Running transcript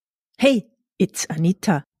Hey, it's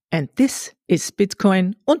Anita, and this is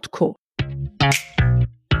Bitcoin und Co.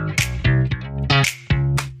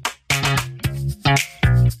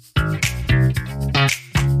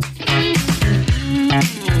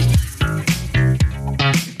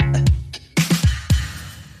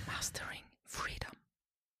 Mastering freedom.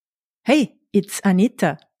 Hey, it's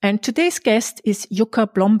Anita, and today's guest is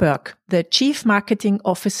Jukka Blomberg, the Chief Marketing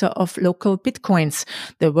Officer of LocalBitcoins,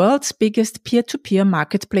 the world's biggest peer-to-peer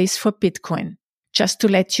marketplace for Bitcoin. Just to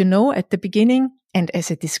let you know at the beginning, and as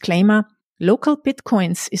a disclaimer,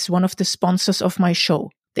 LocalBitcoins is one of the sponsors of my show.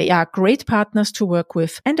 They are great partners to work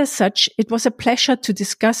with, and as such, it was a pleasure to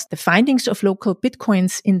discuss the findings of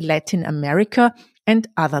LocalBitcoins in Latin America and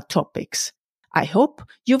other topics. I hope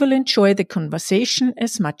you will enjoy the conversation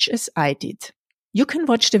as much as I did. You can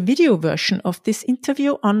watch the video version of this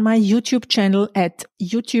interview on my YouTube channel at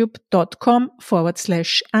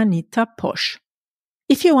youtube.com/Anita Posch.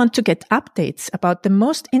 If you want to get updates about the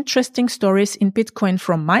most interesting stories in Bitcoin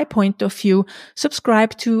from my point of view,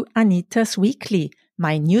 subscribe to Anita's Weekly,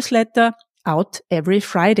 my newsletter out every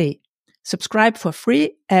Friday. Subscribe for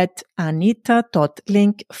free at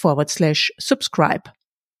anita.link/subscribe.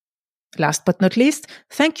 Last but not least,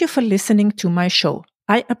 thank you for listening to my show.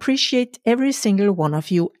 I appreciate every single one of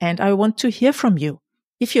you, and I want to hear from you.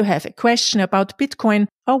 If you have a question about Bitcoin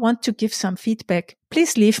or want to give some feedback,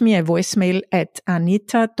 please leave me a voicemail at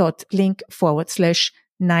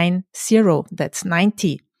anita.link/90. That's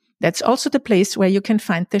 90. That's also the place where you can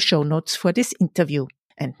find the show notes for this interview.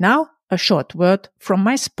 And now, a short word from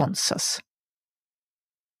my sponsors.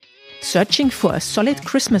 Searching for a solid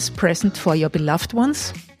Christmas present for your beloved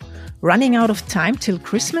ones? Running out of time till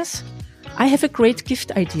Christmas? I have a great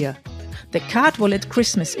gift idea. The Card Wallet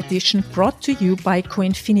Christmas Edition brought to you by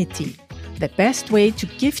Coinfinity. The best way to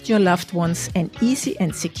gift your loved ones an easy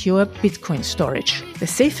and secure Bitcoin storage. The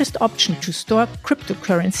safest option to store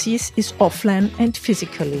cryptocurrencies is offline and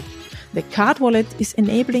physically. The Card Wallet is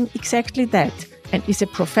enabling exactly that and is a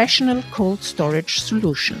professional cold storage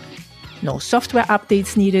solution. No software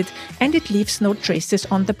updates needed, and it leaves no traces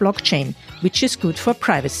on the blockchain, which is good for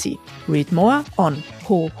privacy. Read more on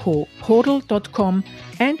hohodl.com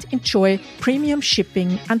and enjoy premium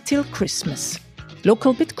shipping until Christmas.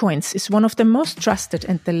 LocalBitcoins is one of the most trusted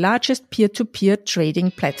and the largest peer-to-peer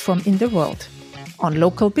trading platform in the world. On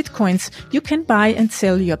LocalBitcoins, you can buy and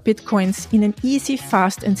sell your Bitcoins in an easy,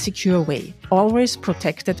 fast and secure way, always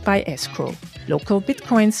protected by escrow.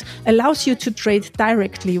 LocalBitcoins allows you to trade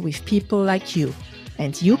directly with people like you,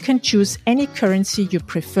 and you can choose any currency you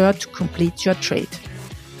prefer to complete your trade.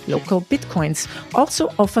 LocalBitcoins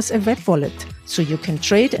also offers a web wallet, so you can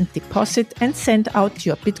trade and deposit and send out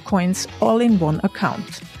your Bitcoins all in one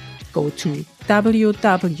account. Go to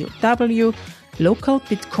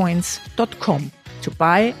www.localbitcoins.com to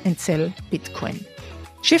buy and sell Bitcoin.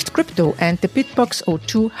 Shift Crypto and the Bitbox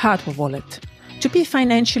O2 hardware wallet. To be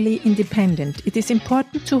financially independent, it is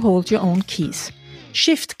important to hold your own keys.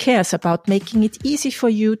 Shift cares about making it easy for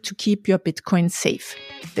you to keep your Bitcoin safe.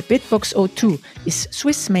 The Bitbox O2 is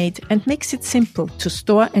Swiss-made and makes it simple to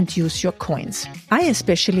store and use your coins. I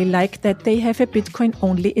especially like that they have a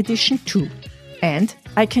Bitcoin-only edition too. And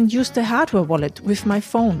I can use the hardware wallet with my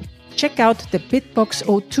phone. Check out the Bitbox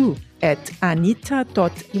O2 at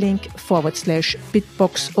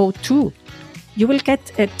anita.link/bitboxo2. You will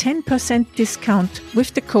get a 10% discount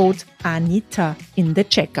with the code ANITA in the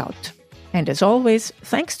checkout. And as always,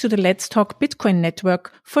 thanks to the Let's Talk Bitcoin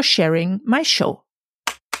network for sharing my show.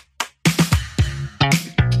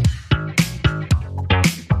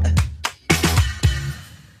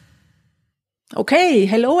 Okay,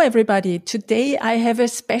 hello everybody. Today I have a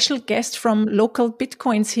special guest from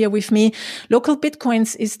LocalBitcoins here with me.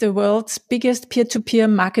 LocalBitcoins is the world's biggest peer-to-peer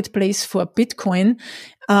marketplace for Bitcoin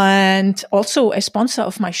and also a sponsor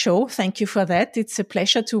of my show. Thank you for that. It's a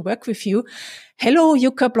pleasure to work with you. Hello,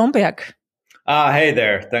 Jukka Blomberg. Hey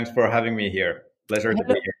there. Thanks for having me here. Pleasure to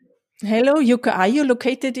be here. Hello, Jukka. Are you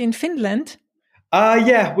located in Finland?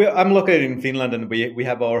 Yeah, I'm located in Finland, and we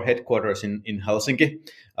have our headquarters in Helsinki.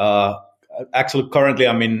 Actually, currently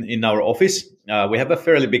I'm in our office. We have a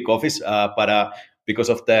fairly big office, but because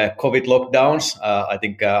of the COVID lockdowns, I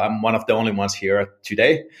think I'm one of the only ones here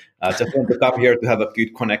today. Just want to come here to have a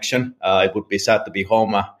good connection. It would be sad to be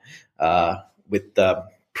home with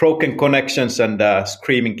broken connections and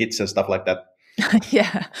screaming kids and stuff like that.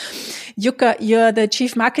 Yeah. Jukka, you're the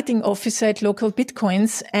Chief Marketing Officer at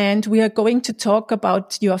LocalBitcoins, and we are going to talk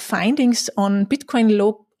about your findings on Bitcoin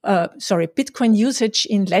usage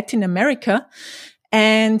in Latin America.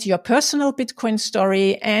 and your personal Bitcoin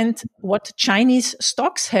story and what Chinese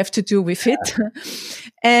stocks have to do with it,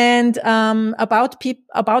 and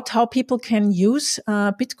about how people can use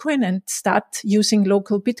Bitcoin and start using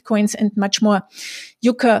local Bitcoins and much more.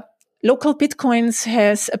 Jukka, LocalBitcoins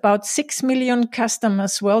has about 6 million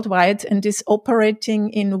customers worldwide and is operating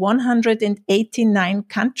in 189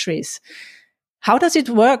 countries. How does it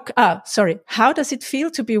work? How does it feel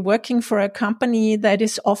to be working for a company that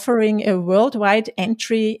is offering a worldwide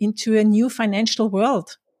entry into a new financial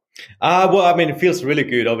world? Well, I mean, it feels really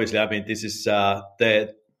good. Obviously, I mean, this is I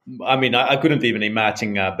couldn't even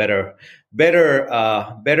imagine a better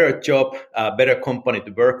job, better company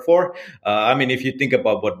to work for. I mean, if you think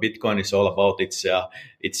about what Bitcoin is all about,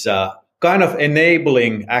 it's kind of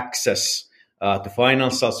enabling access to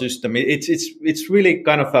financial system. It's really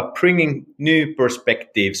kind of bringing new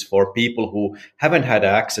perspectives for people who haven't had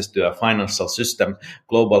access to a financial system,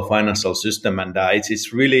 global financial system, and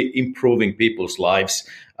it's really improving people's lives.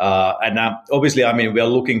 And obviously, I mean, we are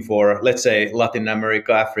looking for, let's say, Latin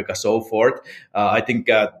America, Africa, so forth. I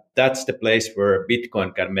think that's the place where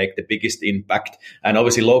Bitcoin can make the biggest impact. And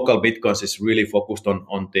obviously, LocalBitcoins is really focused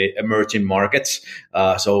on the emerging markets.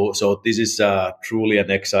 So this is truly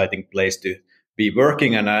an exciting place to be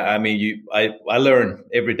working. And I learn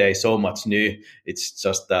every day so much new. It's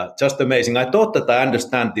just amazing. I thought that I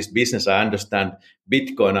understand this business, I understand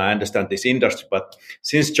Bitcoin, I understand this industry, but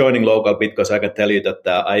since joining LocalBitcoins, I can tell you that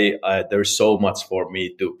there's so much for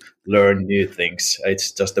me to learn new things.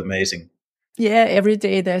 It's just amazing. Yeah, every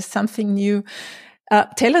day there's something new.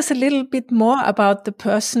 Tell us a little bit more about the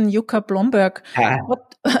person Jukka Blomberg.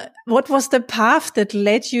 What was the path that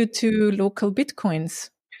led you to LocalBitcoins?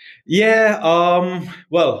 Yeah,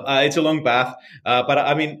 well, it's a long path, but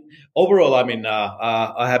I mean, overall, I mean,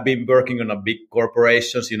 I have been working on a big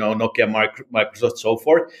corporations, Nokia, Microsoft, so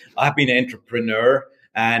forth. I've been an entrepreneur,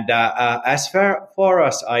 and as far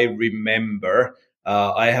as I remember,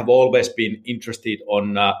 I have always been interested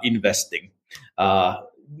on investing.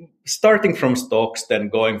 Starting from stocks, then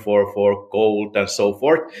going for gold and so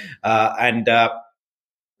forth, and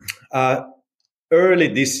early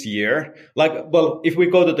this year, if we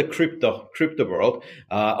go to the crypto world,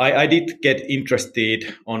 I did get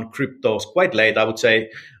interested on cryptos quite late. I would say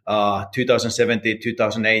 2017,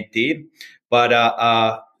 2018, but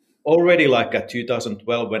already like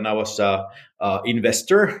 2012, when I was a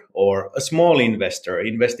investor or a small investor,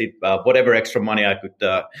 invested whatever extra money I could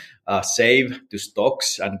save to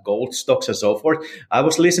stocks and gold stocks and so forth. I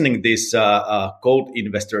was listening to these gold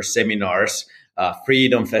investor seminars,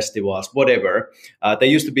 freedom festivals, whatever. They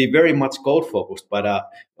used to be very much gold focused, but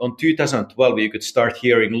on 2012, you could start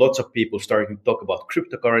hearing lots of people starting to talk about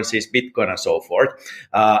cryptocurrencies, Bitcoin, and so forth.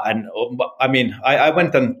 I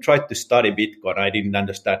went and tried to study Bitcoin. I didn't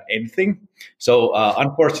understand anything. So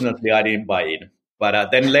unfortunately, I didn't buy in. But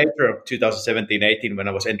then later, 2017, 18, when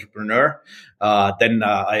I was entrepreneur, then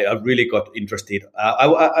I really got interested.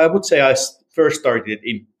 I would say I first got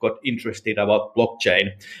interested about blockchain,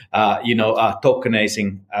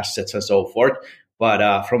 tokenizing assets and so forth.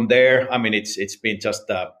 But from there, I mean, it's been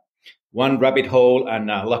just one rabbit hole, and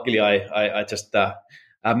luckily I just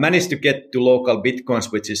managed to get to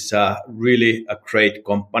LocalBitcoins, which is really a great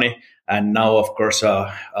company. And now, of course,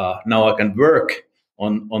 now I can work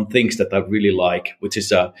on things that I really like, which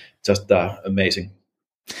is just amazing.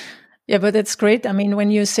 Yeah, but that's great. I mean,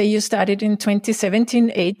 when you say you started in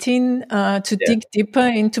 2017, 18 dig deeper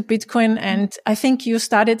into Bitcoin, and I think you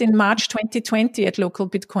started in March 2020 at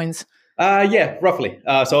LocalBitcoins. Yeah, roughly.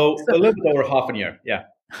 So a little bit over half a year. Yeah.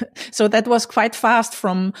 So that was quite fast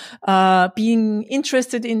from being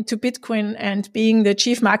interested into Bitcoin and being the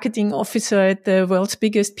chief marketing officer at the world's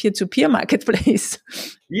biggest peer-to-peer marketplace.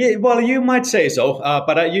 Yeah, well, you might say so,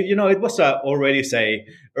 but it was already, say,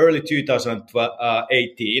 early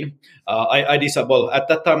 2018. I decided. Well, at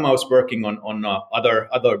that time I was working on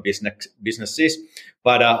other businesses,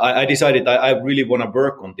 but I decided I really want to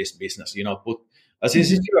work on this business.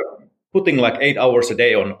 Since you're putting like 8 hours a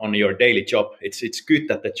day on your daily job, it's good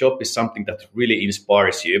that the job is something that really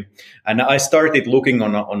inspires you. And I started looking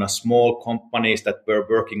on a small companies that were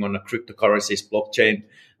working on a cryptocurrencies, blockchain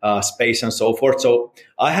space and so forth. So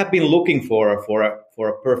I have been looking for a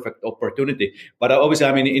perfect opportunity. But obviously,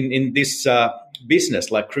 I mean, in this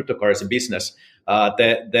business, like cryptocurrency business,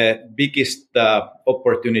 the biggest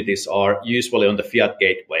opportunities are usually on the fiat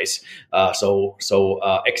gateways. So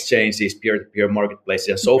exchanges, peer-to-peer marketplaces,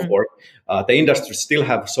 and so forth. The industry still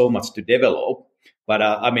have so much to develop. But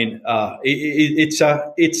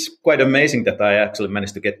it's quite amazing that I actually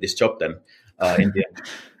managed to get this job then in the end.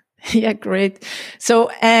 Yeah, great.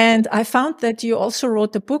 So, and I found that you also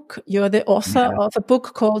wrote a book. You're the author of a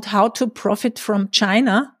book called How to Profit from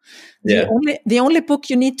China. Yeah. The only book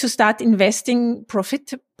you need to start investing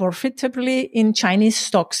profitably in Chinese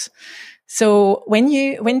stocks. So when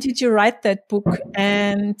did you write that book?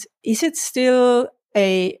 And is it still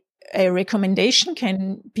a recommendation?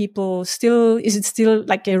 Is it still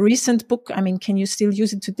like a recent book? I mean, can you still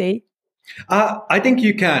use it today? I think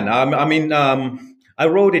you can. I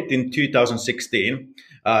wrote it in 2016.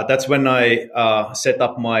 That's when I set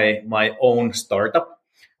up my own startup,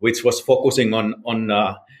 which was focusing on.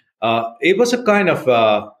 It was a kind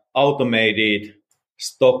of automated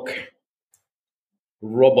stock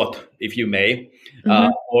robot, if you may,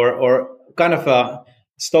 or kind of a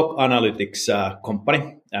stock analytics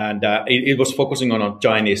company, and it was focusing on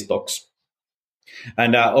Chinese stocks.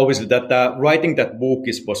 And obviously, that writing that book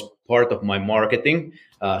was part of my marketing,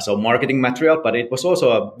 so marketing material. But it was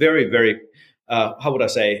also a very, very how would I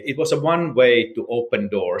say? It was a one way to open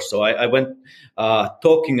doors. So I went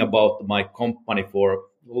talking about my company for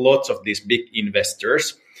lots of these big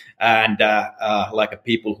investors and like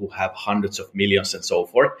people who have hundreds of millions and so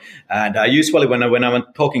forth. And usually when I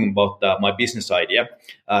went talking about my business idea,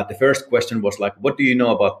 the first question was like, "What do you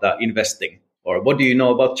know about investing?" or "What do you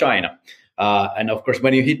know about China?" And of course,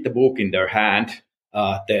 when you hit the book in their hand,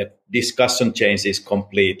 the discussion changes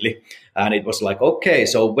completely. And it was like, okay,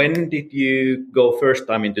 so when did you go first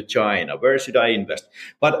time into China? Where should I invest?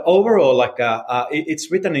 But overall, like it's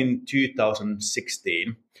written in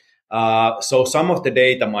 2016. So some of the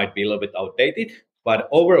data might be a little bit outdated. But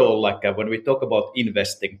overall, like when we talk about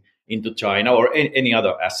investing into China or any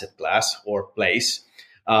other asset class or place,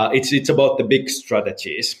 it's about the big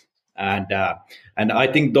strategies. And I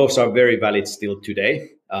think those are very valid still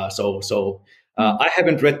today. I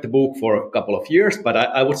haven't read the book for a couple of years, but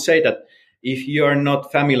I would say that if you are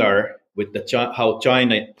not familiar with how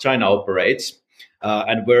China operates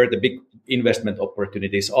and where the big investment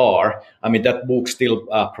opportunities are, I mean that book still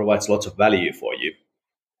provides lots of value for you.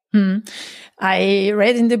 I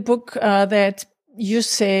read in the book that you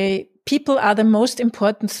say people are the most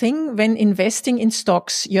important thing when investing in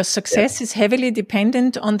stocks. Your success is heavily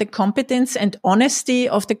dependent on the competence and honesty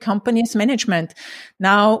of the company's management.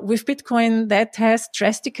 Now, with Bitcoin, that has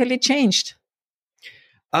drastically changed.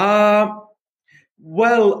 Well,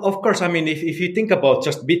 of course, I mean, if you think about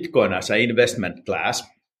just Bitcoin as an investment class,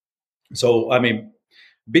 so I mean,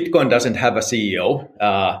 Bitcoin doesn't have a CEO,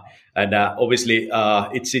 and obviously,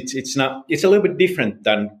 it's a little bit different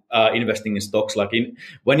than investing in stocks. Like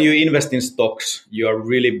when you invest in stocks, you are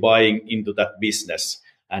really buying into that business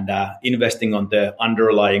and investing on the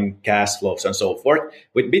underlying cash flows and so forth.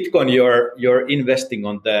 With Bitcoin, you're investing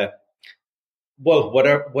on the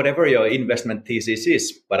whatever your investment thesis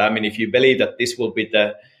is. But I mean, if you believe that this will be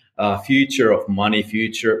the future of money,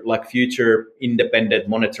 future independent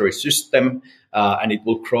monetary system, and it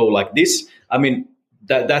will grow like this. I mean,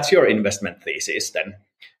 that's your investment thesis then.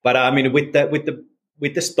 But I mean, with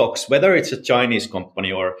the stocks, whether it's a Chinese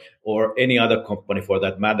company or any other company for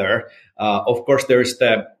that matter, of course there is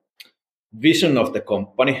the vision of the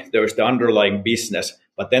company, there is the underlying business,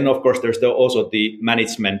 but then of course there's also the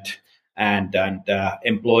management and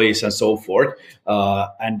employees and so forth,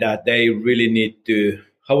 and they really need to,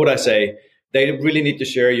 how would I say, they really need to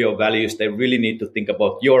share your values. They really need to think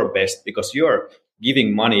about your best because you're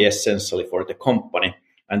giving money essentially for the company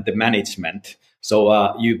and the management.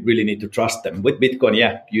 So you really need to trust them. With Bitcoin,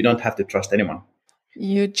 you don't have to trust anyone.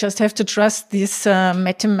 You just have to trust these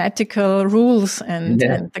mathematical rules and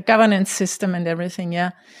the governance system and everything.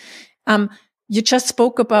 Yeah. You just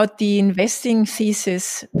spoke about the investing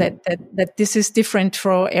thesis that this is different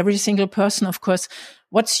for every single person, of course.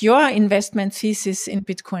 What's your investment thesis in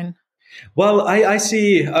Bitcoin? Well, I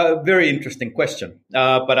see a very interesting question.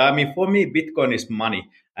 But I mean, for me, Bitcoin is money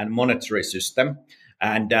and monetary system.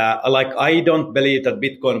 And I don't believe that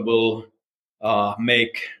Bitcoin will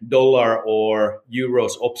make dollar or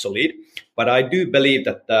euros obsolete. But I do believe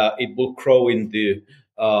that it will grow into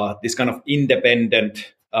this kind of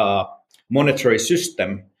independent monetary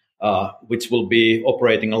system, which will be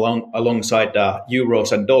operating alongside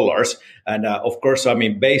euros and dollars. And of course, I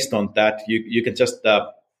mean, based on that, you can just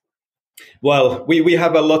we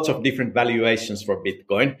have a lot of different valuations for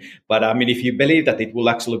Bitcoin, but I mean, if you believe that it will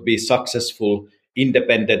actually be successful,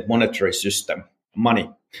 independent monetary system, money,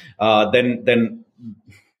 then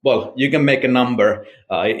you can make a number.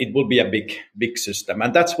 It will be a big system,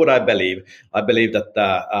 and that's what I believe. I believe that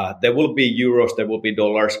there will be euros, there will be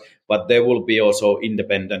dollars, but there will be also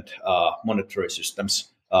independent monetary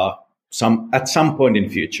systems at some point in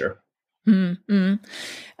future. Mm-hmm.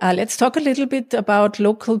 Let's talk a little bit about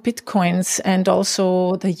local Bitcoins and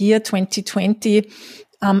also the year 2020.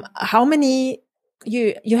 How many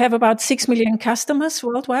you have about 6 million customers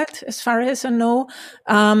worldwide, as far as I know.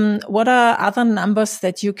 What are other numbers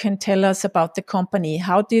that you can tell us about the company?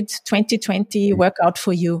 How did 2020 work out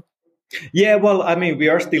for you? Yeah, well, I mean, we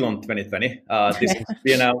are still on 2020. This has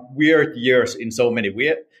been a weird years in so many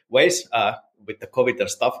ways with the COVID and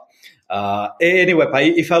stuff. Anyway,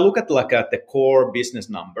 if I look at the core business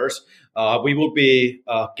numbers, we will be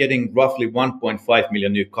getting roughly 1.5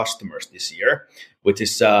 million new customers this year, which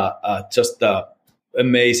is just an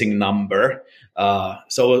amazing number.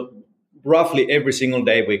 So roughly every single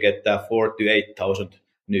day we get 4,000 to 8,000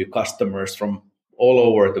 new customers from all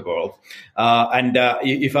over the world. And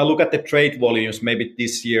if I look at the trade volumes, maybe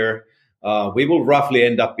this year we will roughly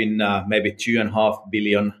end up in maybe $2.5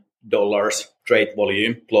 billion trade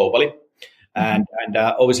volume globally. And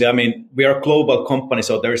obviously, I mean, we are a global company,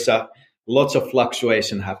 so there's lots of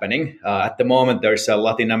fluctuation happening. At the moment, there's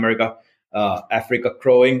Latin America, Africa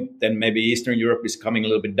growing, then maybe Eastern Europe is coming a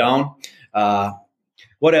little bit down.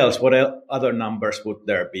 What else? What other numbers would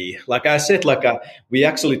there be? Like I said, we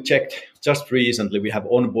actually checked just recently. We have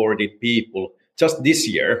onboarded people just this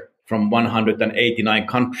year from 189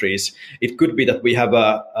 countries. It could be that we have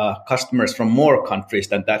customers from more countries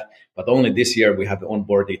than that, but only this year we have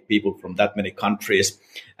onboarded people from that many countries.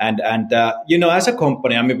 And as a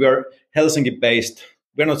company, I mean, we are Helsinki based.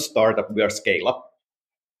 We're not startup. We are scale up.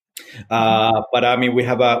 But I mean, we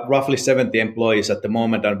have roughly 70 employees at the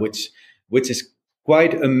moment, and which is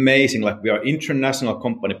quite amazing. Like, we are international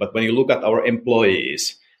company, but when you look at our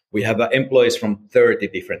employees, we have employees from 30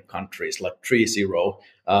 different countries, like 30,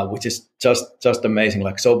 which is just amazing.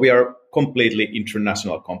 Like, so we are completely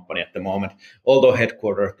international company at the moment, although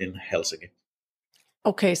headquartered in Helsinki.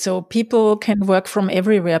 Okay, so people can work from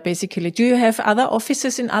everywhere, basically. Do you have other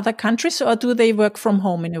offices in other countries, or do they work from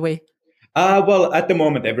home in a way? Well, at the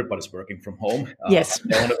moment, everybody's working from home. Yes.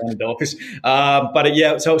 In the office. But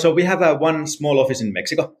yeah, so we have one small office in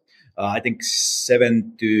Mexico. I think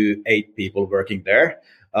 7 to 8 people working there.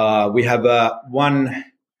 We have one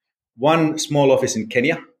small office in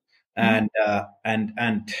Kenya, and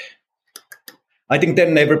I think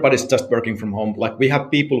then everybody's just working from home. Like, we have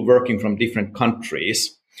people working from different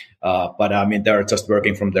countries, but I mean, they're just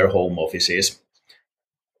working from their home offices.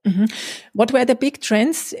 Mm-hmm. What were the big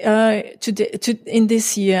trends in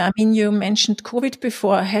this year? I mean, you mentioned COVID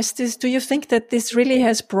before. Do you think that this really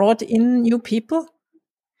has brought in new people?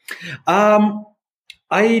 That's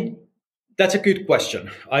a good question.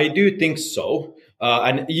 I do think so.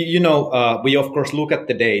 And we of course look at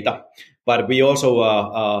the data, but we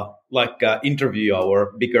also interview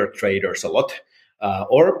our bigger traders a lot,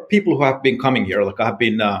 or people who have been coming here. Like, I've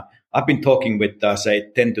been talking with say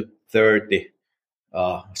 10 to 20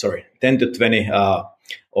 of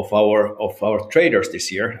our traders this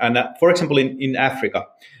year. And for example, in Africa,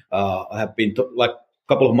 I have been a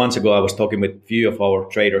couple of months ago, I was talking with a few of our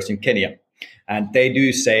traders in Kenya, and they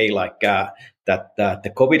do say that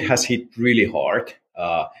the COVID has hit really hard.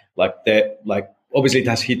 Obviously it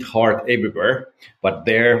has hit hard everywhere, but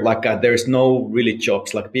there's no really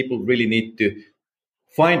jobs. Like, people really need to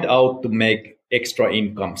find out to make extra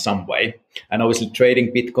income some way, and obviously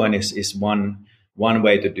trading Bitcoin is one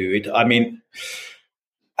way to do it. I mean,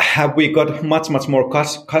 have we got much more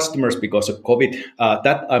customers because of COVID?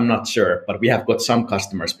 That I'm not sure, but we have got some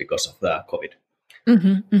customers because of the COVID.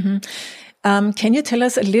 Mm-hmm, mm-hmm. Can you tell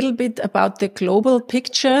us a little bit about the global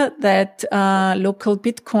picture that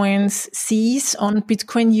LocalBitcoins sees on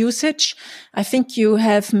Bitcoin usage? I think you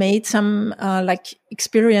have made some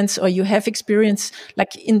experience, or you have experience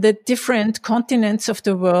in the different continents of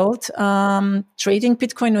the world. Trading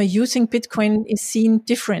Bitcoin or using Bitcoin is seen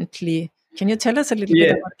differently. Can you tell us a little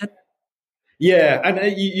bit about that? Yeah, and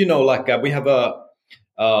we have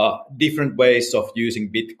different ways of using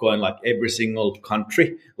Bitcoin, like every single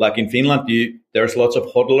country. Like in Finland, there's lots of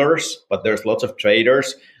hodlers, but there's lots of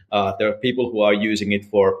traders. There are people who are using it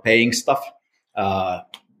for paying stuff.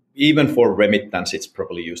 Even for remittance, it's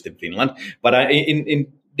probably used in Finland. But in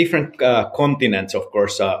different continents, of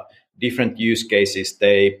course, different use cases,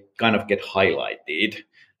 they kind of get highlighted.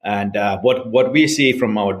 And what we see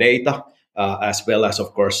from our data, as well as,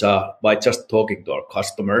 of course, by just talking to our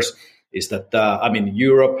customers, is that,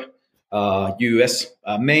 Europe, US,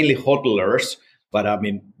 mainly hodlers, but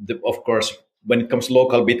of course, when it comes to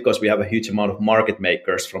LocalBitcoins, we have a huge amount of market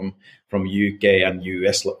makers from UK and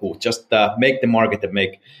US who just make the market and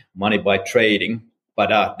make money by trading.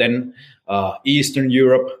 But then Eastern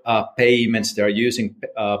Europe, payments, they're using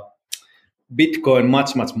Bitcoin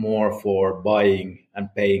much more for buying and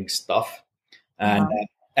paying stuff. And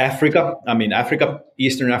Africa,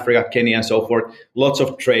 Eastern Africa, Kenya, and so forth, lots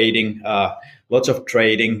of trading, and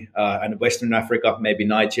Western Africa, maybe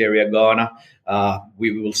Nigeria, Ghana,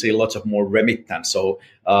 we will see lots of more remittance. So,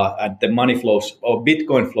 and the money flows or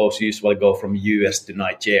Bitcoin flows usually go from US to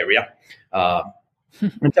Nigeria.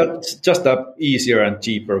 It's just a easier and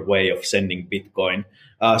cheaper way of sending Bitcoin,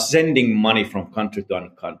 sending money from country to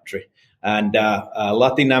country. And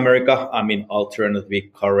Latin America,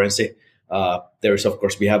 alternative currency. There's, of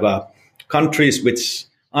course, we have countries which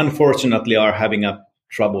unfortunately are having a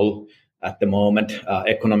trouble at the moment,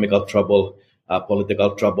 economical trouble,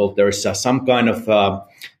 political trouble. There is some kind of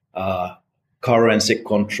currency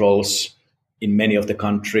controls in many of the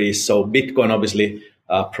countries. So Bitcoin obviously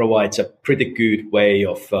provides a pretty good way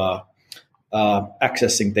of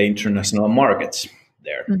accessing the international markets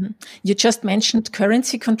there. Mm-hmm. You just mentioned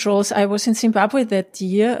currency controls. I was in Zimbabwe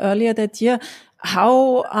earlier that year.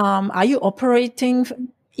 How are you operating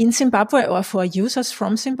in Zimbabwe or for users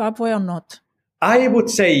from Zimbabwe or not? I would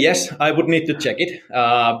say yes. I would need to check it.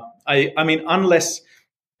 Unless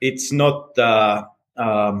it's not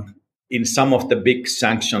in some of the big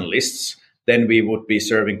sanction lists, then we would be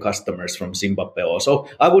serving customers from Zimbabwe also.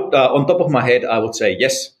 I would, on top of my head, I would say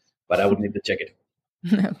yes, but I would need to check it.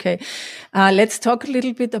 Okay. Let's talk a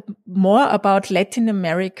little bit more about Latin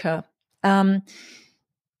America.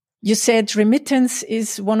 You said remittance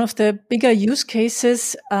is one of the bigger use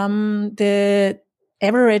cases. The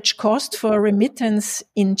average cost for remittance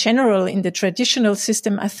in general in the traditional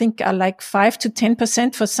system, I think, are like 5 to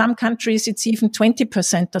 10%. For some countries, it's even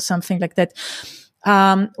 20% or something like that.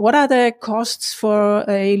 What are the costs for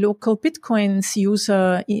a local Bitcoins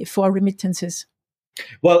user for remittances?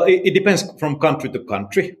 Well, it depends from country to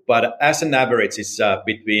country, but as an average, it's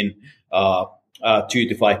between 2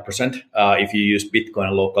 to 5% if you use Bitcoin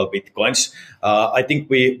and local Bitcoins. I think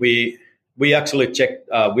we actually checked.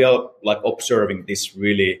 We are like observing this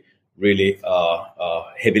really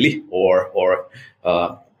heavily or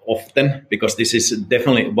often, because this is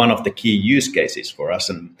definitely one of the key use cases for us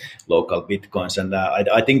and local Bitcoins. And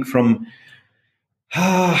I think from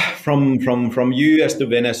US to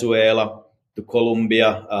Venezuela to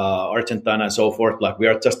Colombia, Argentina, and so forth, like we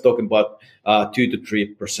are just talking about 2 to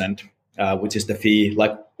 3%. Which is the fee,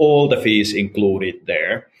 like all the fees included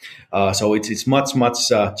there. So it's much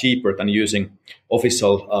cheaper than using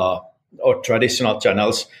official or traditional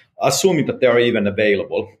channels, assuming that they are even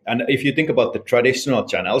available. And if you think about the traditional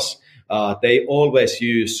channels, they always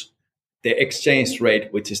use the exchange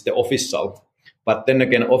rate, which is the official. But then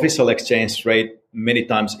again, official exchange rate many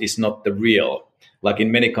times is not the real. Like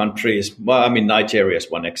in many countries, Nigeria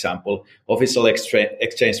is one example. Official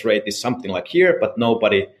exchange rate is something like here, but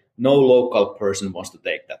no local person wants to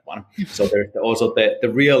take that one. So there's also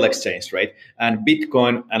the real exchange rate. And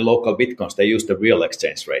Bitcoin and local Bitcoins, they use the real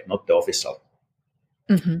exchange rate, not the official.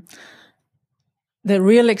 Mm-hmm. The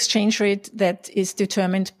real exchange rate that is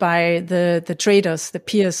determined by the traders, the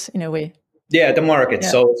peers, in a way. Yeah, the market. Yeah.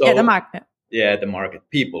 So the market. Yeah, the market,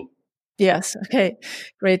 people. Yes. Okay.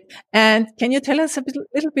 Great. And can you tell us a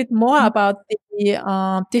little bit more about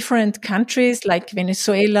the different countries like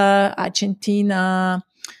Venezuela, Argentina,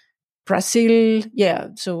 Brazil? Yeah.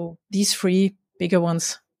 So these three bigger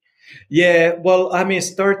ones. Yeah. Well,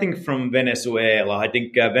 starting from Venezuela, I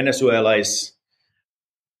think Venezuela is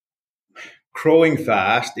growing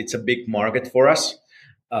fast. It's a big market for us.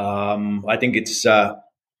 I think it's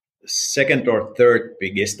second or third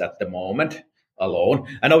biggest at the moment alone.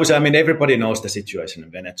 And obviously, everybody knows the situation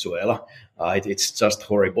in Venezuela. It's just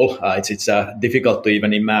horrible. It's difficult to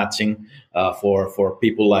even imagine for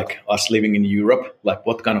people like us living in Europe, like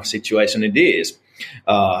what kind of situation it is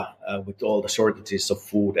with all the shortages of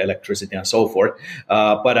food, electricity, and so forth.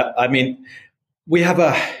 But we have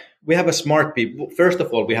a smart people. First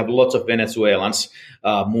of all, we have lots of Venezuelans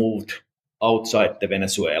moved outside the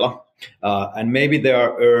Venezuela, and maybe they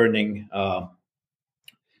are earning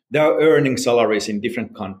salaries in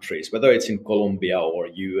different countries, whether it's in Colombia or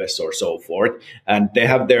US or so forth, and they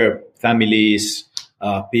have their families,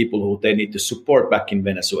 people who they need to support back in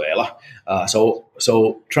Venezuela. So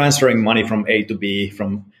transferring money from A to B,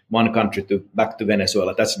 from one country back to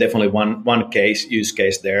Venezuela, that's definitely one use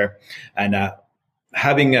case there. And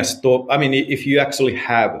having a store, if you actually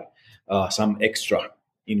have some extra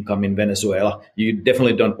income in Venezuela, you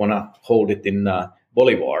definitely don't want to hold it in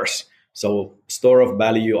bolivars. So store of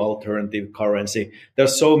value, alternative currency.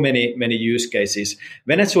 There's so many use cases.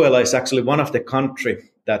 Venezuela is actually one of the countries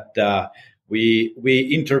that we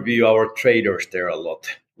interview our traders there a lot.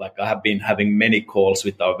 Like I have been having many calls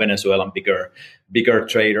with our Venezuelan bigger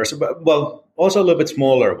traders, but, well, also a little bit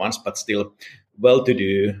smaller ones, but still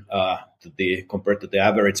well-to-do compared to the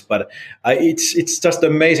average. But it's just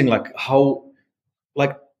amazing, like how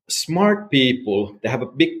like smart people, they have a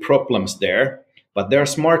big problems there, but they're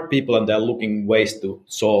smart people and they're looking ways to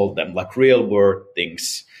solve them, like real world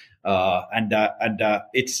things.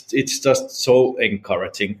 It's just so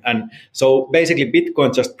encouraging. And so basically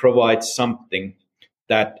Bitcoin just provides something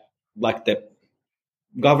that like the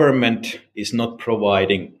government is not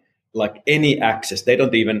providing, like any access. They're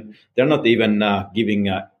not even giving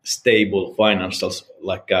a stable financial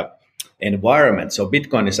environment. So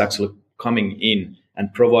Bitcoin is actually coming in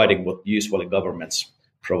and providing what usually governments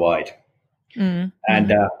provide. And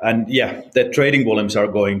yeah, the trading volumes are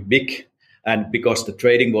going big. And because the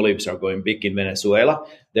trading volumes are going big in Venezuela,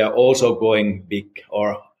 they are also going big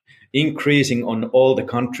or increasing on all the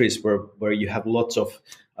countries where you have lots of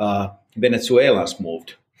Venezuelans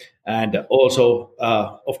moved. And also,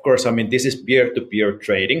 of course, I mean, this is peer-to-peer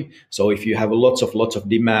trading. So if you have lots of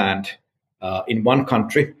demand in one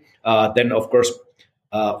country, then of course,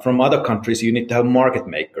 from other countries, you need to have market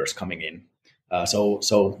makers coming in. So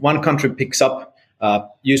one country picks up,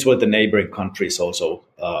 usually the neighboring countries also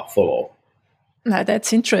follow. Now,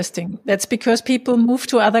 that's interesting. That's because people move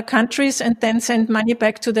to other countries and then send money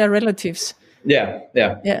back to their relatives. Yeah.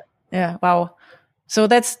 Wow. So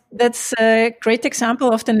that's a great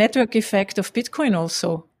example of the network effect of Bitcoin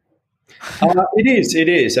also. It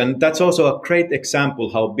is. And that's also a great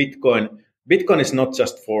example how Bitcoin is not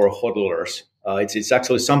just for hodlers. It's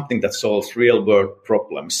actually something that solves real world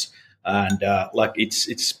problems. And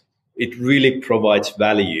it really provides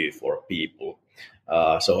value for people.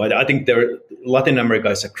 So I think Latin America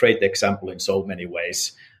is a great example in so many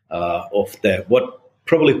ways of what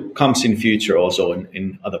probably comes in future also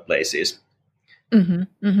in other places.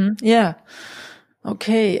 Yeah.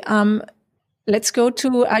 Okay. Let's go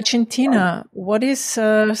to Argentina. What is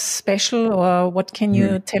special, or what can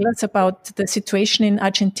you tell us about the situation in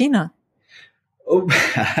Argentina? Oh,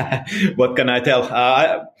 what can I tell?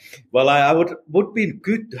 I would be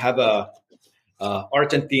good to have a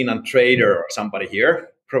Argentinian trader or somebody here.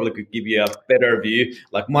 Probably could give you a better view.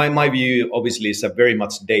 Like my view, obviously, is a very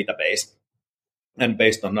much database and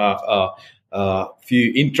based on a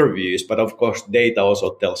few interviews. But of course, data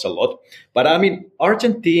also tells a lot. But I mean,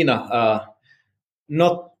 Argentina,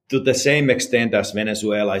 not to the same extent as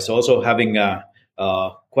Venezuela, is also having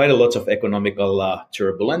quite a lot of economical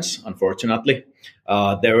turbulence. Unfortunately,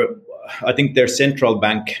 I think their central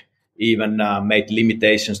bank even made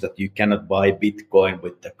limitations that you cannot buy Bitcoin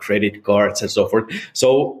with the credit cards and so forth.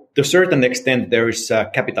 So to a certain extent, there is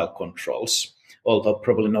capital controls, although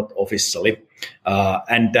probably not officially.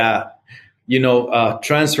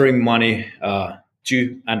 Transferring money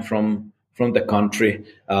to and from the country,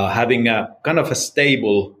 having a kind of a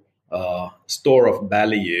stable store of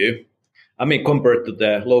value. I mean, compared to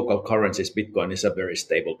the local currencies, Bitcoin is a very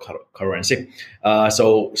stable currency.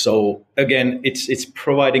 So again, it's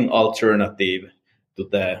providing alternative to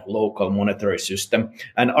the local monetary system.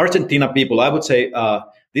 And Argentina people, I would say,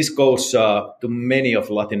 this goes to many of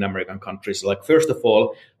Latin American countries. Like first of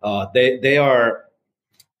all, they are,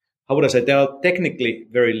 how would I say, they are technically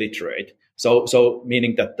very literate. So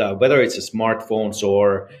meaning that whether it's a smartphones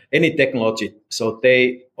or any technology, so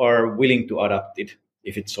they are willing to adapt it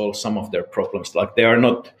if it solves some of their problems. Like they are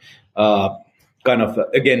not kind of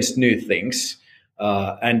against new things.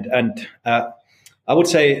 And I would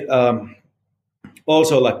say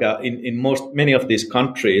also like in many of these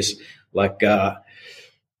countries, like how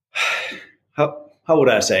would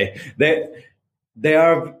I say, they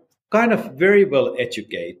are kind of very well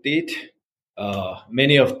educated.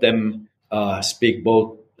 Many of them speak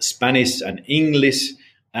both Spanish and English,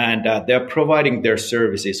 and they're providing their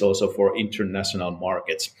services also for international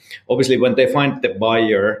markets. Obviously, when they find the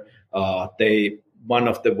buyer, one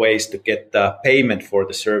of the ways to get payment for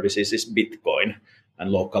the services is Bitcoin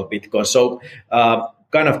and local Bitcoin. So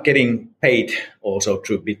kind of getting paid also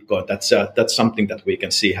through Bitcoin. That's something that we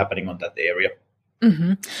can see happening on that area.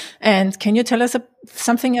 Mm-hmm. And can you tell us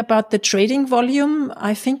something about the trading volume?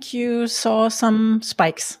 I think you saw some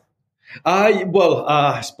spikes.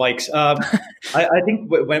 Spikes. I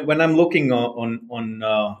think when I'm looking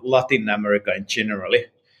on Latin America in generally,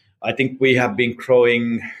 I think we have been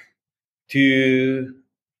growing two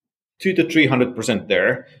 200 to 300%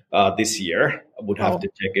 there this year. I would have to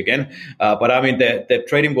check again. But I mean, the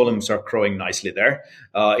trading volumes are growing nicely there.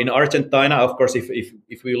 In Argentina, of course,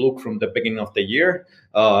 if we look from the beginning of the year,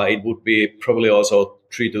 it would be probably also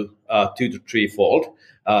 2 to 3 fold.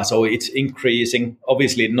 So it's increasing,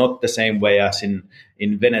 obviously not the same way as in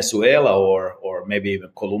Venezuela or maybe even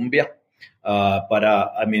Colombia. But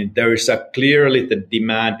I mean, there is clearly the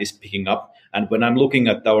demand is picking up. And when I'm looking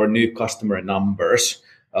at our new customer numbers,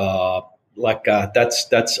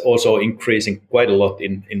 that's also increasing quite a lot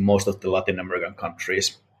in most of the Latin American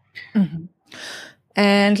countries. Mm-hmm.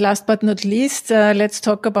 And last but not least, let's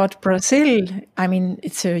talk about Brazil. I mean,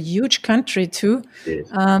 it's a huge country too. Yes.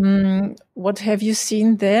 What have you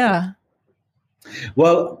seen there?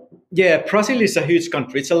 Well, yeah, Brazil is a huge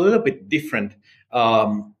country. It's a little bit different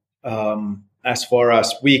as far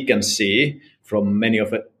as we can see from many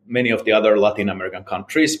of the other Latin American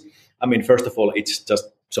countries. I mean, first of all, it's just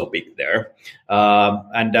so big there,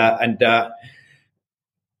 and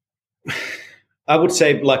I would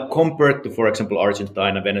say, like, compared to, for example,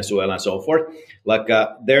 Argentina, Venezuela, and so forth, like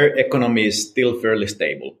their economy is still fairly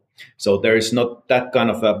stable. So there is not that kind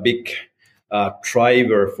of a big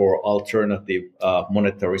driver for alternative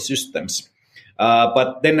monetary systems.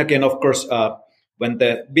 But then again, of course, when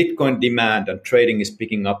the Bitcoin demand and trading is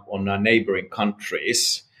picking up on neighboring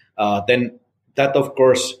countries, then that, of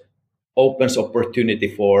course, opens opportunity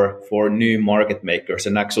for new market makers,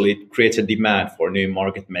 and actually it creates a demand for new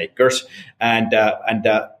market makers. And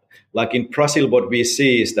like in Brazil, what we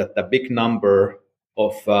see is that the big number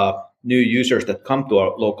of new users that come to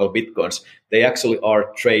our LocalBitcoins, they actually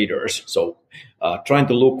are traders. So trying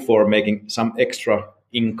to look for making some extra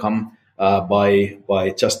income by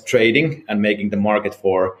just trading and making the market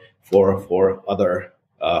for other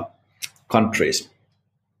countries.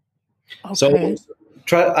 Okay. So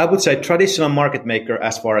I would say traditional market maker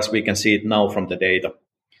as far as we can see it now from the data.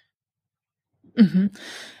 Mm-hmm.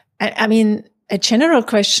 I mean, a general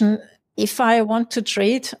question, if I want to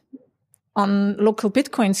trade on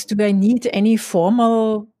LocalBitcoins, do I need any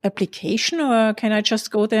formal application, or can I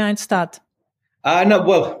just go there and start? No,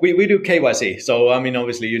 well, we do KYC. So, I mean,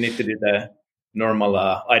 obviously you need to do the normal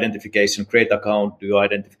identification, create account, do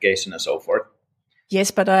identification and so forth. Yes,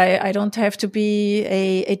 but I don't have to be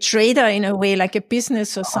a trader in a way, like a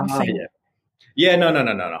business or something. Yeah, no.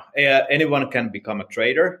 Anyone can become a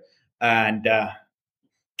trader, and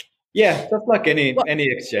just like any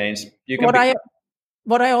exchange, you can.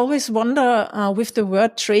 What I always wonder with the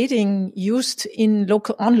word trading used on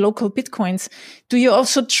LocalBitcoins, do you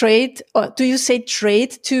also trade, or do you say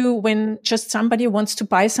trade to when just somebody wants to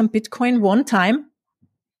buy some Bitcoin one time?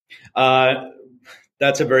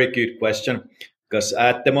 That's a very good question, because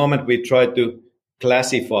at the moment we try to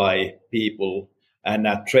classify people, and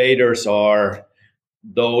traders are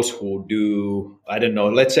those who do, I don't know,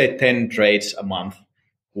 let's say 10 trades a month,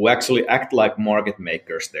 who actually act like market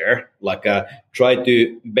makers there, like try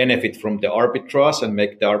to benefit from the arbitrage and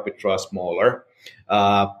make the arbitrage smaller.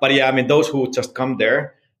 But yeah, I mean, those who just come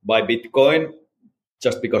there, buy Bitcoin,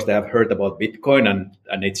 just because they have heard about Bitcoin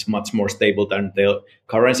and it's much more stable than the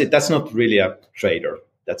currency, that's not really a trader.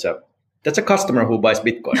 That's a customer who buys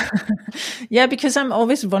Bitcoin. Yeah, because I'm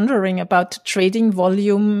always wondering about trading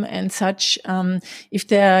volume and such, if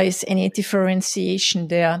there is any differentiation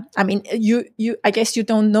there. I mean, I guess you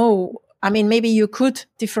don't know. I mean, maybe you could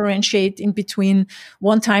differentiate in between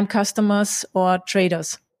one-time customers or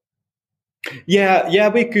traders. Yeah,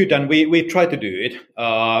 we could, and we try to do it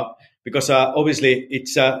because obviously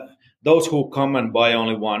it's those who come and buy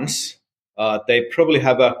only once. They probably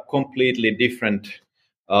have a completely different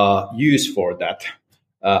use for that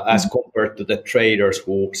as compared to the traders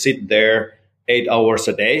who sit there 8 hours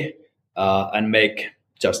a day and make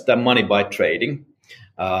just the money by trading.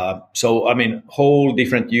 So I mean, whole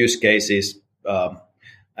different use cases,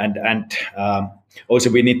 and also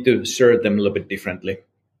we need to serve them a little bit differently.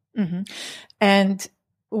 Mm-hmm. And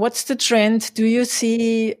what's the trend? Do you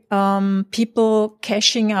see people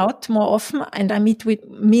cashing out more often? And I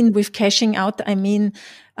mean with cashing out, I mean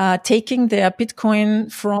taking their Bitcoin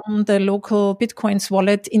from the LocalBitcoins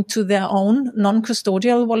wallet into their own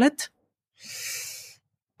non-custodial wallet?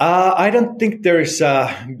 I don't think there is a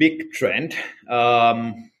big trend.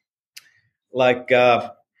 Well,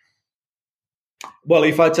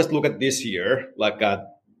 if I just look at this year,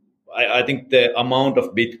 I think the amount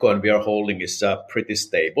of Bitcoin we are holding is pretty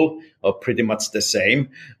stable, or pretty much the same.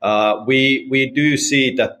 We do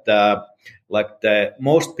see that the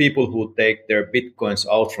most people who take their Bitcoins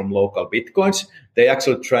out from LocalBitcoins, they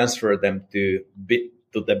actually transfer them to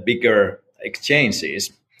the bigger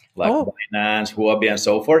exchanges like Binance, Huobi, and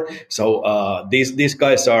so forth. So these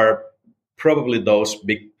guys are probably those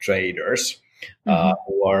big traders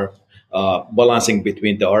who are balancing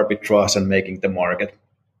between the arbitrage and making the market.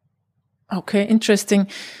 Okay, interesting.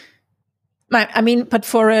 I mean, but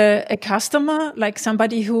for a customer, like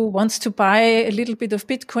somebody who wants to buy a little bit of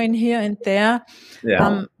Bitcoin here and there,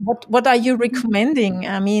 what are you recommending?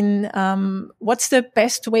 I mean, what's the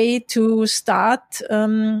best way to start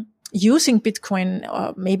using Bitcoin,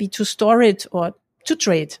 or maybe to store it or to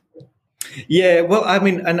trade? Yeah, well, I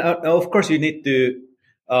mean, and of course you need to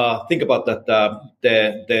think about that.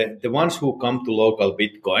 The ones who come to local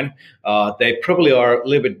Bitcoin, they probably are a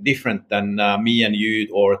little bit different than me and you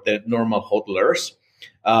or the normal hodlers.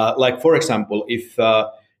 Like for example, if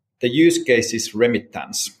the use case is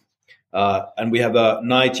remittance, and we have a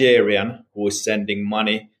Nigerian who is sending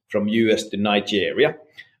money from US to Nigeria,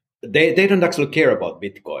 they don't actually care about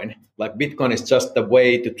Bitcoin. Like Bitcoin is just a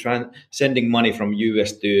way to sending money from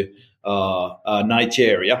US to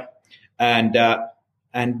Nigeria,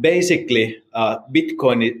 and basically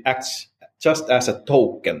Bitcoin acts just as a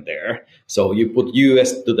token there. So you put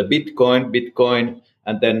US to the Bitcoin,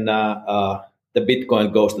 and then the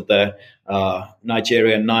Bitcoin goes to the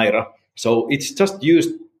Nigerian naira. So it's just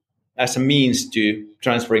used as a means to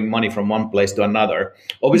transferring money from one place to another.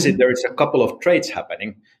 Obviously, there is a couple of trades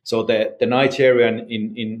happening. So the Nigerian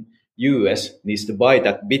in US needs to buy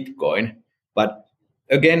that Bitcoin, but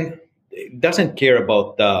again, it doesn't care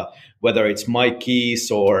about whether it's my keys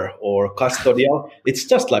or custodial. It's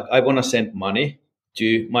just like I want to send money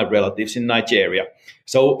to my relatives in Nigeria.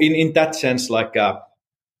 So in that sense, like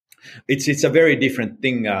it's a very different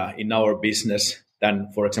thing in our business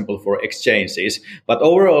than, for example, for exchanges. But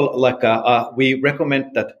overall, like we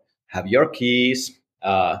recommend that have your keys,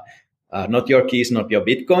 not your keys, not your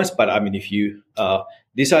Bitcoins. But I mean, if you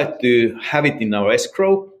decide to have it in our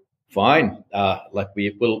escrow, fine. Like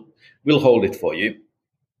we'll hold it for you.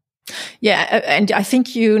 Yeah, and I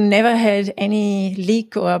think you never had any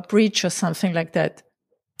leak or breach or something like that.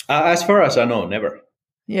 As far as I know, never.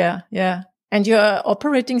 Yeah. And you're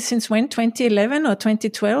operating since when? 2011 or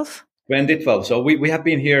 2012? 2012. So we have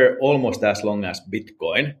been here almost as long as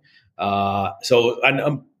Bitcoin. I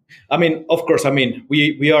mean, of course, I mean,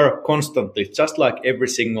 we are constantly, just like every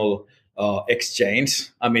single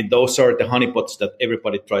exchange. I mean, those are the honeypots that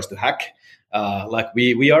everybody tries to hack. Like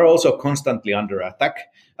we are also constantly under attack.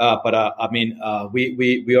 But I mean,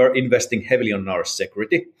 we are investing heavily on our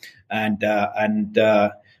security, and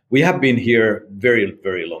we have been here very,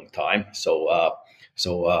 very long time. So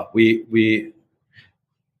we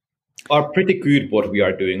are pretty good what we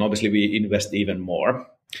are doing. Obviously, we invest even more.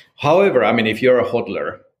 However, I mean, if you're a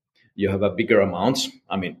hodler, you have a bigger amounts.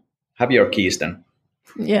 I mean, have your keys then.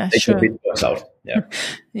 Yeah, take sure. the Bitcoins out. Yeah.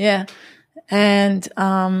 Yeah, and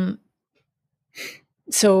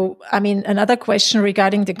so I mean, another question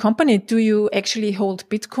regarding the company: do you actually hold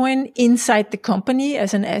Bitcoin inside the company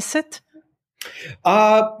as an asset?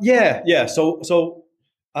 Yeah. So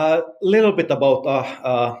a little bit about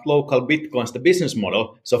LocalBitcoins, the business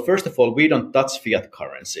model. So first of all, we don't touch fiat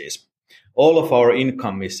currencies. All of our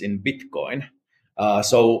income is in Bitcoin.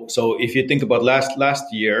 So if you think about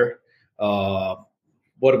last year,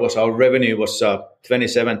 what was our revenue was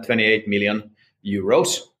 28 million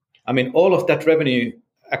euros. I mean, all of that revenue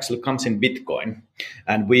actually comes in Bitcoin,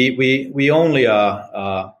 and we only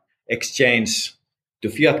exchange to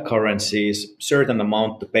fiat currencies certain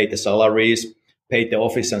amount to pay the salaries, pay the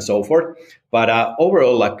office, and so forth. But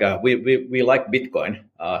overall, like we like Bitcoin,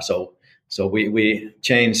 so we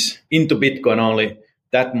change into Bitcoin only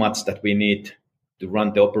that much that we need to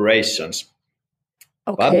run the operations.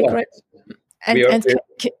 Okay, great.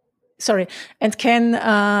 And can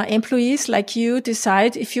employees like you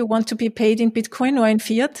decide if you want to be paid in Bitcoin or in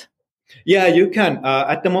fiat? Yeah, you can.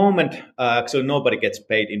 At the moment, actually, nobody gets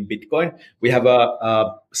paid in Bitcoin. We have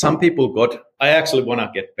some people got. I actually want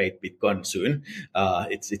to get paid Bitcoin soon.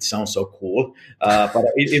 It sounds so cool. But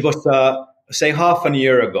it was say half a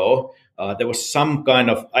year ago. There was some kind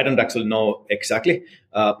of, I don't actually know exactly,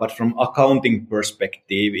 but from accounting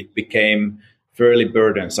perspective, it became fairly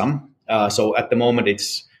burdensome. So at the moment,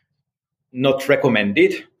 it's not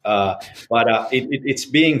recommended, but it's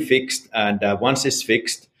being fixed. And once it's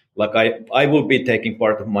fixed, like I will be taking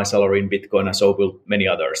part of my salary in Bitcoin, and so will many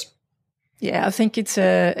others. Yeah, I think it's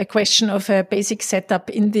a question of a basic setup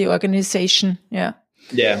in the organization. Yeah.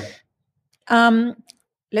 Yeah.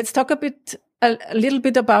 Let's talk a little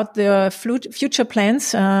bit about the future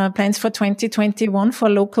plans for 2021 for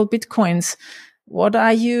LocalBitcoins. What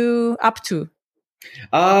are you up to?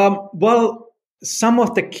 Well, some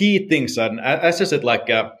of the key things, and as I said, like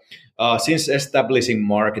since establishing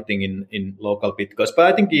marketing in local Bitcoins.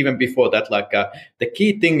 But I think even before that, the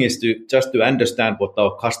key thing is to understand what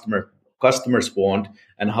our customers want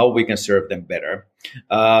and how we can serve them better.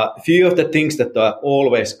 A few of the things that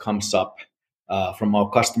always comes up from our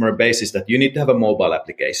customer base is that you need to have a mobile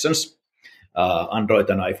applications, Android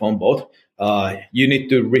and iPhone both. You need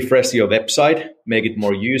to refresh your website, make it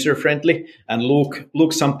more user friendly, and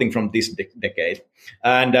look something from this decade.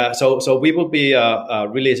 And so we will be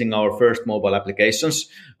releasing our first mobile applications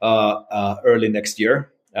early next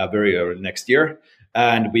year, very early next year.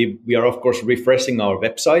 And we are, of course, refreshing our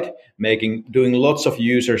website, doing lots of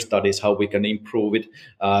user studies, how we can improve it,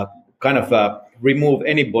 remove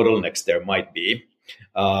any bottlenecks there might be.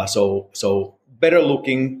 So better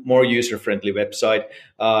looking, more user friendly website.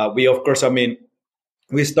 We, of course,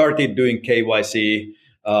 we started doing KYC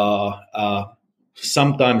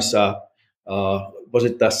sometimes. Was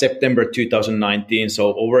it September 2019?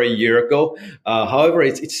 So over a year ago. However,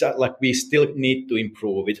 it's like we still need to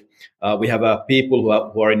improve it. We have people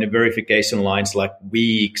who are in the verification lines like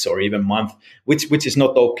weeks or even months, which is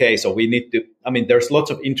not okay. So we need to. There's lots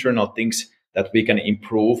of internal things that we can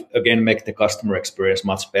improve. Again, make the customer experience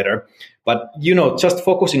much better. But just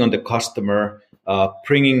focusing on the customer,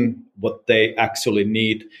 bringing what they actually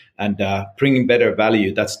need, and bringing better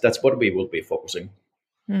value. That's what we will be focusing.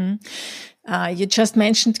 Mm. You just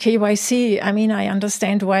mentioned KYC. I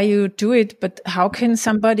understand why you do it, but how can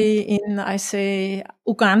somebody in,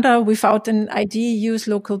 Uganda without an ID use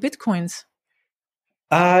LocalBitcoins?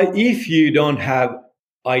 If you don't have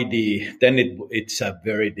ID, then it's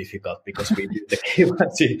very difficult because we do the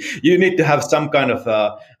KYC. You need to have some kind of,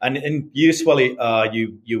 and usually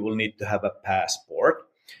you will need to have a passport.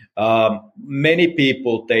 Many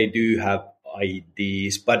people, they do have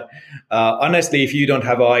IDs, but honestly, if you don't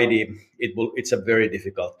have ID, it's a very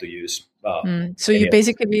difficult to use. So you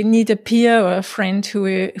basically need a peer or a friend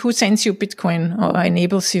who sends you Bitcoin or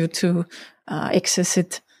enables you to access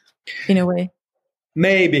it in a way.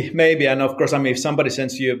 Maybe, and of course, if somebody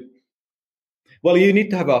sends you, well, you need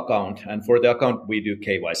to have an account, and for the account we do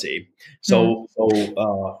KYC. So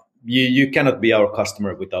you cannot be our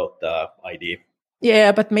customer without ID.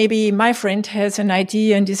 Yeah, but maybe my friend has an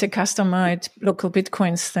ID and is a customer at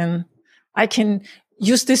LocalBitcoins, then I can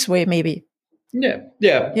use this way, maybe.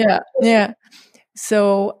 Yeah.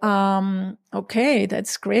 So, okay,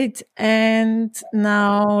 that's great. And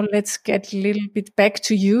now let's get a little bit back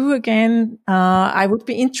to you again. I would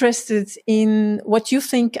be interested in what you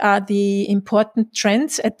think are the important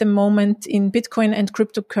trends at the moment in Bitcoin and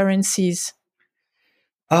cryptocurrencies.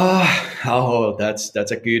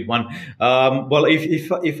 That's a good one. Well,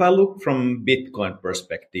 if I look from Bitcoin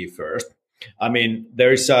perspective first,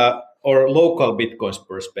 there is or local Bitcoin's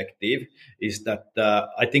perspective is that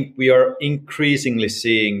I think we are increasingly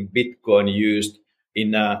seeing Bitcoin used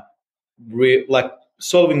in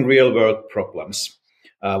solving real world problems,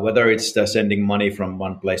 whether it's sending money from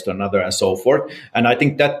one place to another and so forth. And I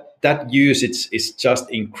think that use is just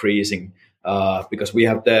increasing. Because we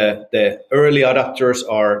have the early adopters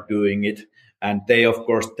are doing it, and they of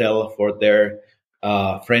course tell for their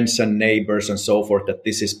friends and neighbors and so forth that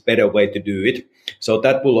this is better way to do it. So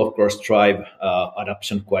that will of course drive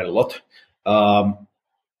adoption quite a lot.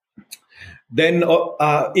 Then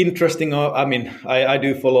interesting. I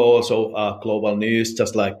do follow also global news,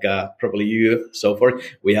 just like probably you, so forth.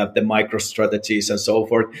 We have the micro strategies and so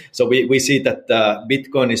forth. So we see that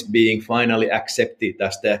Bitcoin is being finally accepted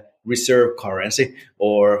as the reserve currency,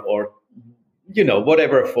 or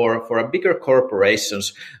whatever for a bigger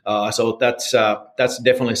corporations. So that's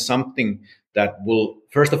definitely something that will,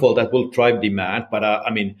 first of all, that will drive demand, but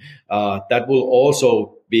that will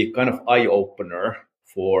also be kind of eye opener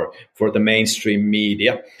for the mainstream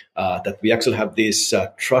media, that we actually have these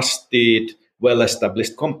trusted,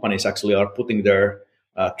 well-established companies actually are putting their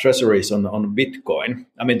treasuries on Bitcoin.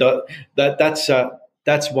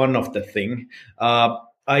 That's one of the thing.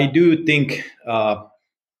 I do think,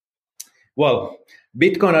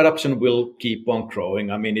 Bitcoin adoption will keep on growing.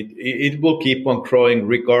 It will keep on growing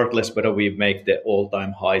regardless whether we make the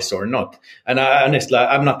all-time highs or not. And honestly,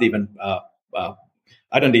 I'm not even,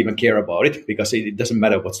 I don't even care about it, because it doesn't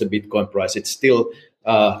matter what's the Bitcoin price. It still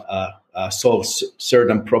solves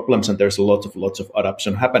certain problems, and there's lots of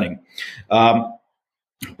adoption happening.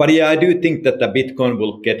 But yeah, I do think that the Bitcoin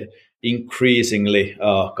will get increasingly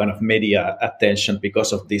kind of media attention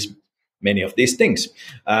because of many of these things.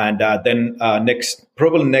 And then next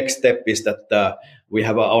step is that we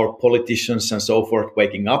have our politicians and so forth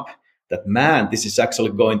waking up that, man, this is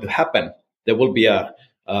actually going to happen. There will be a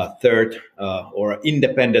third or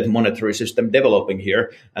independent monetary system developing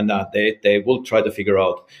here, and they will try to figure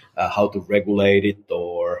out how to regulate it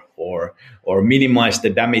or minimize the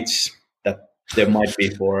damage that there might be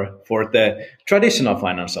for the traditional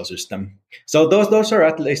financial system. So those are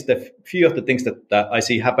at least a few of the things that I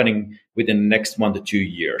see happening within the next 1 to 2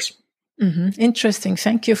 years. Interesting.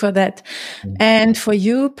 Thank you for that. And for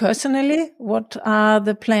you personally, what are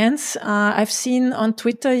the plans? I've seen on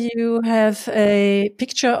Twitter you have a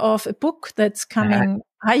picture of a book that's coming.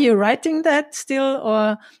 Are you writing that still,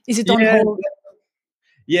 or is it on hold?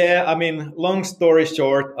 Yeah, I mean, long story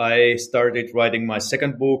short, I started writing my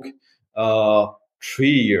second book 3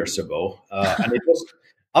 years ago, and it was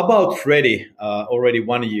about ready already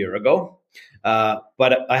 1 year ago.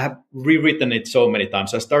 But I have rewritten it so many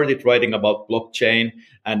times. I started writing about blockchain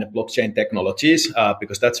and blockchain technologies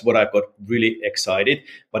because that's what I got really excited.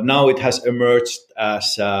 But now it has emerged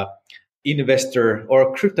as investor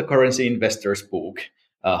or cryptocurrency investors book.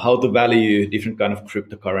 How to value different kind of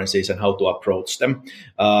cryptocurrencies and how to approach them.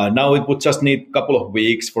 Now it would just need a couple of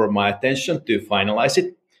weeks for my attention to finalize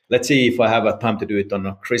it. Let's see if I have a time to do it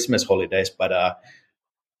on Christmas holidays. But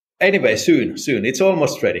anyway, soon. It's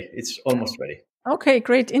almost ready. Okay,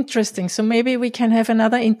 great. Interesting. So maybe we can have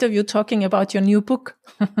another interview talking about your new book.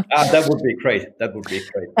 That would be great.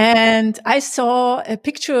 And I saw a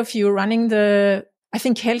picture of you running the, I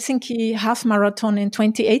think, Helsinki half marathon in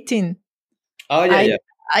 2018. Oh, yeah.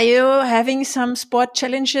 Are you having some sport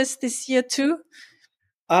challenges this year too?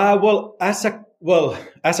 As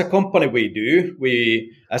a company,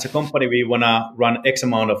 we wanna run X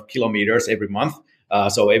amount of kilometers every month,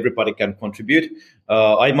 so everybody can contribute.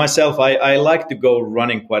 I myself, I like to go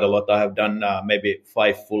running quite a lot. I have done maybe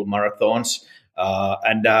 5 full marathons,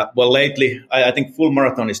 and lately I think full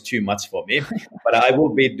marathon is too much for me, but I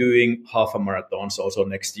will be doing half a marathons also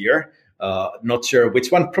next year. Not sure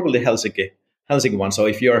which one, probably Helsinki one. So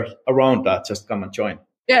if you're around, just come and join.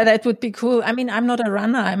 Yeah, that would be cool. I mean, I'm not a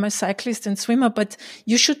runner. I'm a cyclist and swimmer, but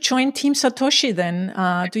you should join Team Satoshi then.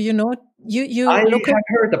 Do you know? I have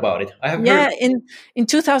heard about it. In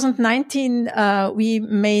 2019, we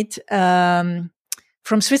made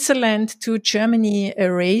from Switzerland to Germany a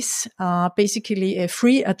race, basically a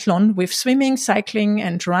free athlon with swimming, cycling,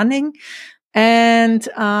 and running. And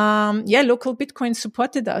LocalBitcoins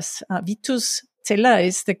supported us. Vitus Zeller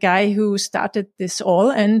is the guy who started this all.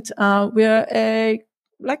 And we're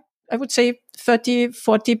I would say 30,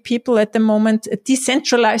 40 people at the moment, a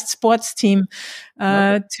decentralized sports team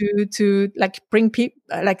to bring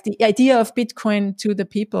the idea of Bitcoin to the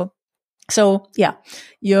people. So yeah,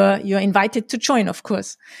 you're invited to join, of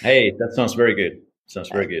course. Hey, that sounds very good.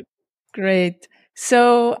 Great.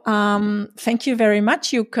 So thank you very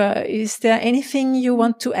much, Jukka. Is there anything you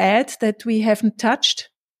want to add that we haven't touched?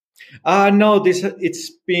 No,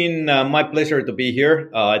 it's been my pleasure to be here.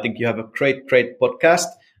 I think you have a great podcast,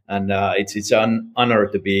 and it's an honor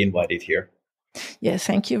to be invited here. Yeah,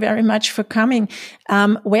 thank you very much for coming.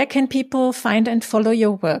 Where can people find and follow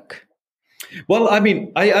your work? Well, I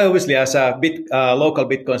mean, I obviously, as a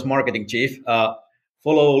LocalBitcoins marketing chief, follow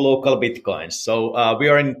LocalBitcoins. So we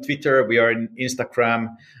are in Twitter, we are in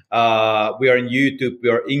Instagram, we are in YouTube. We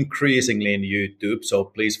are increasingly in YouTube, so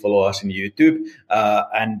please follow us in YouTube,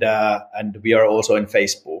 and we are also in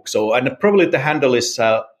Facebook. So, and probably the handle is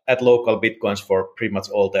at LocalBitcoins for pretty much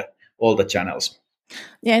all the channels.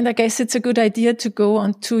 Yeah, and I guess it's a good idea to go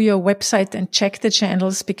onto your website and check the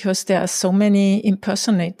channels because there are so many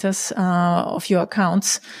impersonators of your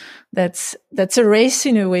accounts. That's a race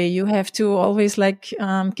in a way. You have to always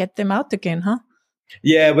get them out again, huh?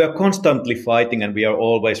 Yeah, we are constantly fighting, and we are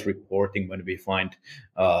always reporting when we find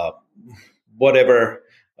whatever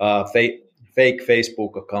fake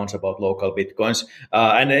Facebook accounts about LocalBitcoins,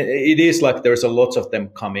 and it is like there's a lot of them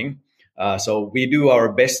coming. So we do our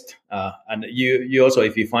best, and you also,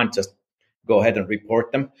 if you find, just go ahead and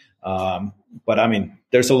report them. But I mean,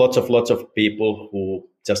 there's a lots of people who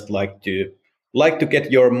just like to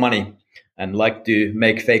get your money and like to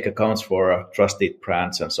make fake accounts for trusted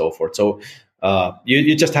brands and so forth. So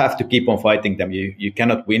you just have to keep on fighting them. You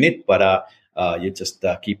cannot win it, but you just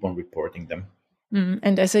keep on reporting them.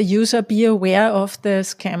 And as a user, be aware of the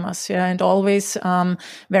scammers, and always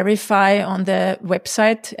verify on the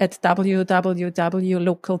website at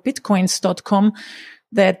www.localbitcoins.com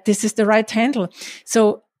that this is the right handle.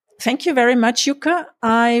 So thank you very much, Jukka.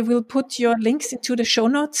 I will put your links into the show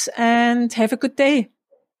notes, and have a good day.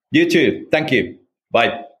 You too. Thank you.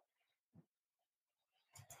 Bye.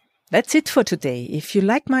 That's it for today. If you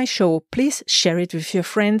like my show, please share it with your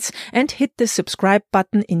friends and hit the subscribe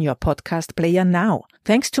button in your podcast player now.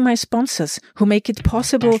 Thanks to my sponsors who make it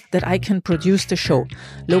possible that I can produce the show.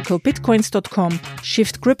 LocalBitcoins.com,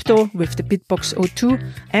 Shift Crypto with the Bitbox 02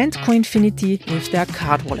 and Coinfinity with their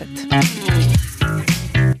card wallet.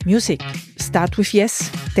 Music. Start with Yes,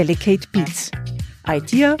 Delicate Beats.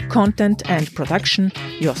 Idea, content and production.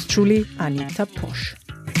 Yours truly, Anita Posch.